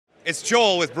It's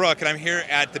Joel with Brook, and I'm here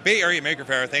at the Bay Area Maker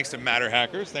Faire thanks to Matter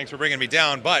Hackers. Thanks for bringing me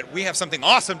down, but we have something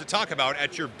awesome to talk about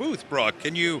at your booth, Brook.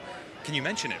 Can you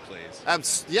mention it,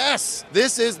 please? Yes,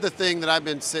 this is the thing that I've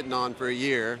been sitting on for a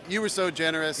year. You were so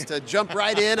generous to jump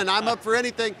right in, and I'm up for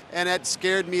anything, and it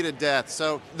scared me to death.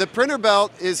 So the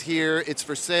Printrbelt is here. It's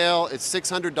for sale. It's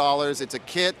 $600. It's a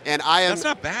kit, and That's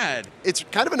not bad. It's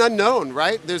kind of an unknown,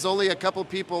 right? There's only a couple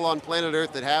people on planet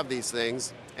Earth that have these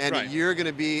things, and Right. You're going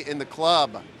to be in the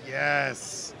club.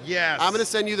 Yes. I'm going to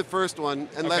send you the first one,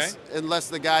 unless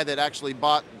the guy that actually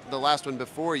bought the last one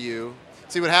before you.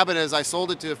 See, what happened is I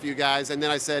sold it to a few guys, and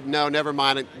then I said, no, never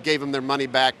mind. I gave them their money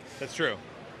back. That's true.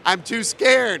 I'm too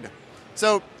scared.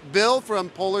 So Bill from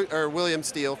William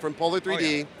Steele from Polar 3D. Oh,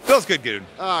 yeah. Bill's good dude.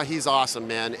 He's awesome,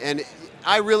 man. And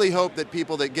I really hope that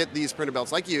people that get these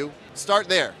Printrbelts like you start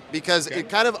there, because it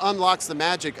kind of unlocks the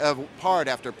magic of part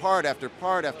after part after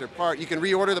part after part. You can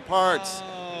reorder the parts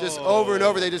just over and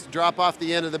over. They just drop off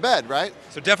the end of the bed, right?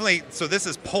 So definitely, this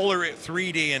is Polar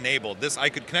 3D enabled. I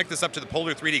could connect this up to the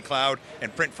Polar 3D cloud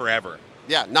and print forever.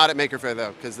 Yeah, not at Maker Faire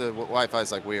though, because the Wi-Fi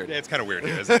is like weird. Yeah, it's kind of weird,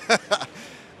 isn't it?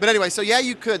 But anyway, so yeah,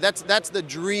 you could. That's the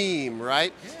dream,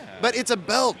 right? Yeah. But it's a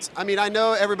belt. I mean, I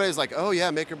know everybody's like, oh yeah,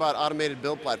 MakerBot automated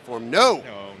build platform. No,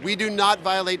 we do not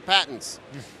violate patents.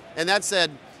 And that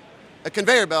said, a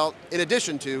conveyor belt in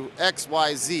addition to X,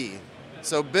 Y, Z.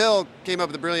 So Bill came up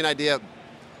with a brilliant idea.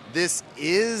 This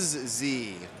is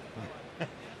Z.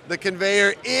 The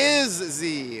conveyor is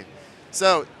Z.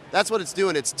 So that's what it's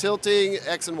doing. It's tilting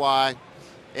X and Y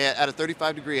at a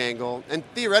 35-degree angle, and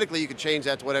theoretically you could change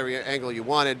that to whatever angle you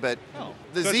wanted, but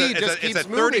the Z just keeps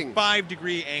moving. It's a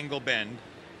 35-degree angle bend,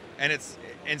 and it's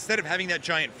instead of having that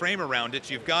giant frame around it,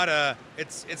 you've got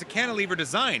it's a cantilever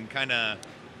design kind of.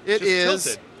 It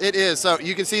is. It is. So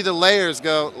you can see the layers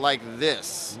go like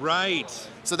this. Right.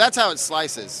 So that's how it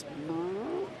slices.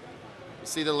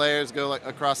 See the layers go like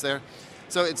across there.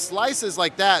 So it slices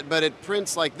like that, but it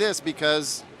prints like this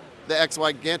because the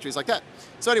XY gantry is like that.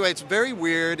 So anyway, it's very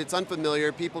weird. It's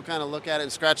unfamiliar. People kind of look at it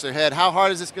and scratch their head. How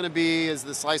hard is this going to be? Is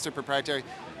the slicer proprietary?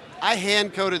 I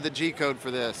hand-coded the G-code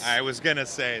for this. I was going to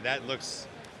say, that looks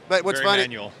very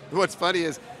manual. What's funny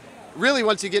is, really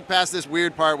once you get past this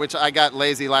weird part, which I got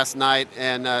lazy last night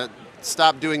and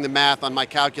stopped doing the math on my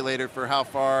calculator for how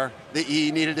far the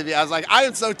E needed to be. I was like, I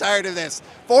am so tired of this.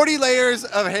 40 layers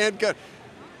of hand-code.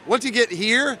 Once you get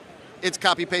here, it's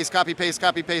copy, paste, copy, paste,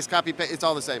 copy, paste, copy, paste. It's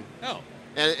all the same. Oh.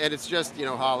 And it's just,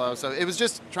 hollow. So it was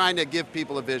just trying to give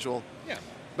people a visual. Yeah.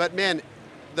 But man,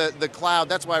 the cloud,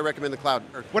 that's why I recommend the cloud.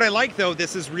 What I like though,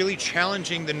 this is really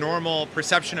challenging the normal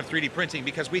perception of 3D printing,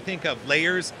 because we think of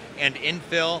layers and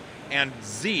infill and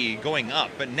Z going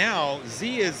up. But now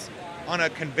Z is on a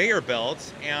conveyor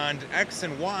belt and X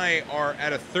and Y are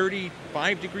at a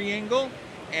 35-degree angle.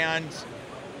 And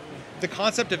the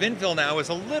concept of infill now is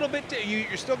a little bit,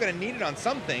 you're still going to need it on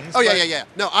some things. Oh, yeah.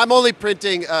 No, I'm only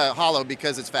printing hollow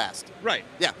because it's fast. Right.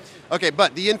 Yeah. Okay,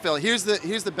 but the infill, here's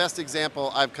the best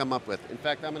example I've come up with. In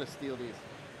fact, I'm going to steal these.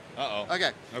 Uh-oh.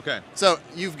 Okay. So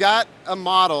you've got a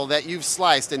model that you've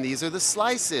sliced, and these are the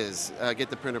slices.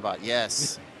 Get the Printrbot.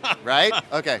 Yes. Right?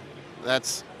 Okay.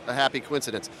 That's a happy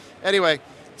coincidence. Anyway,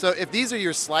 so if these are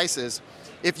your slices,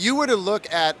 if you were to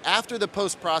look at after the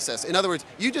post-process, in other words,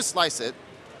 you just slice it.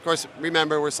 Of course,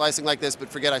 remember, we're slicing like this, but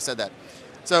forget I said that.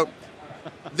 So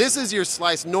this is your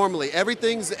slice normally.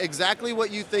 Everything's exactly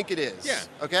what you think it is. Yeah.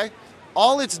 Okay?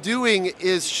 All it's doing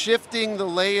is shifting the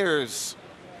layers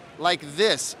like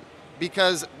this,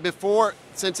 because before,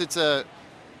 since it's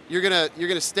you're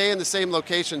gonna stay in the same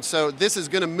location, so this is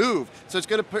gonna move. So it's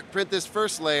gonna print this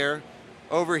first layer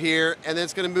over here, and then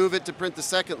it's gonna move it to print the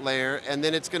second layer, and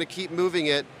then it's gonna keep moving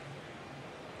it,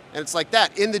 and it's like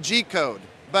that in the G code.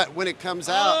 But when it comes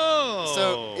out,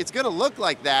 so it's going to look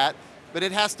like that, but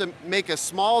it has to make a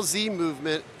small Z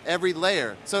movement every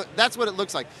layer. So that's what it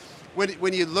looks like.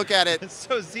 When you look at it.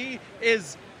 So Z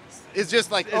is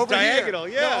just like over diagonal,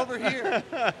 here. yeah. No, over here.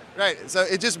 Right. So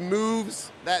it just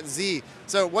moves that Z.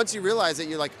 So once you realize it,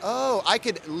 you're like, oh, I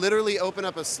could literally open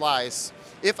up a slice.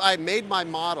 If I made my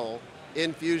model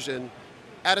in Fusion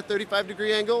at a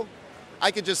 35-degree angle, I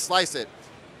could just slice it.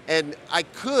 And I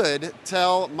could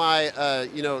tell my,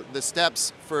 the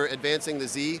steps for advancing the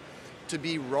Z to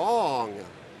be wrong.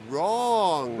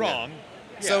 Yeah.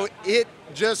 So it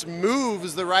just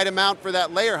moves the right amount for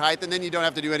that layer height, and then you don't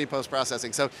have to do any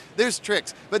post-processing. So there's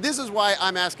tricks. But this is why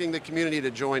I'm asking the community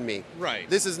to join me. Right.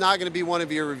 This is not going to be one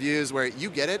of your reviews where you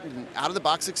get it, an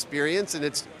out-of-the-box experience, and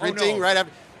it's printing right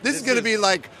after. This is going to be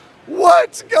like,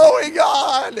 What's going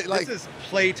on? Like, this is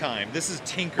playtime. This is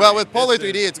tinkering. well, with Polar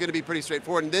This 3D, is- it's going to be pretty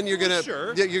straightforward, and then you're gonna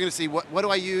sure. you're gonna see what do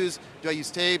I use? Do I use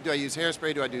tape? Do I use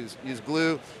hairspray? Do I use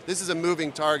glue? This is a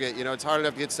moving target. You know, it's hard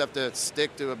enough to get stuff to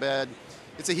stick to a bed.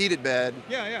 It's a heated bed.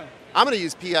 Yeah. I'm going to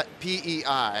use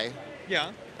PEI.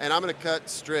 Yeah. And I'm going to cut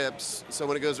strips, so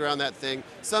when it goes around that thing,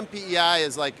 some PEI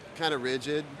is like kind of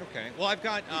rigid. Okay. Well, I've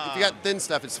got. If you got thin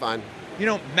stuff, it's fine. You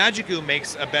know, Magigoo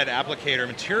makes a bed applicator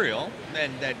material,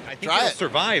 and that I think Try it'll it.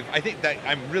 survive. I think that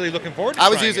I'm really looking forward to I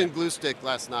was trying using it. glue stick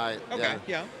last night. Okay.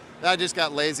 Yeah. I just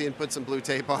got lazy and put some blue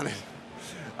tape on it.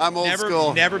 I'm old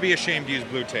school. Never be ashamed to use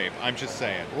blue tape. I'm just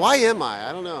saying. Why am I?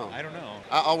 I don't know. I don't know.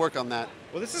 I'll work on that.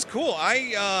 Well, this is cool.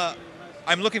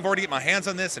 I'm looking forward to getting my hands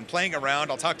on this and playing around.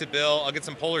 I'll talk to Bill. I'll get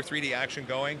some Polar 3D action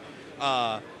going.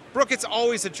 Brooke, it's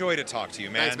always a joy to talk to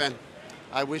you, man. Thanks, man.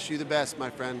 I wish you the best, my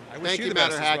friend. I wish Thank you you, the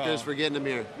best Matter as Hackers, well. for getting them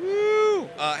here. Woo!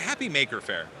 Happy Maker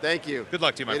Faire. Thank you. Good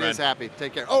luck to you, my It friend. is happy.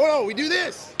 Take care. Oh, no, we do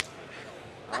this.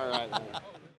 All right.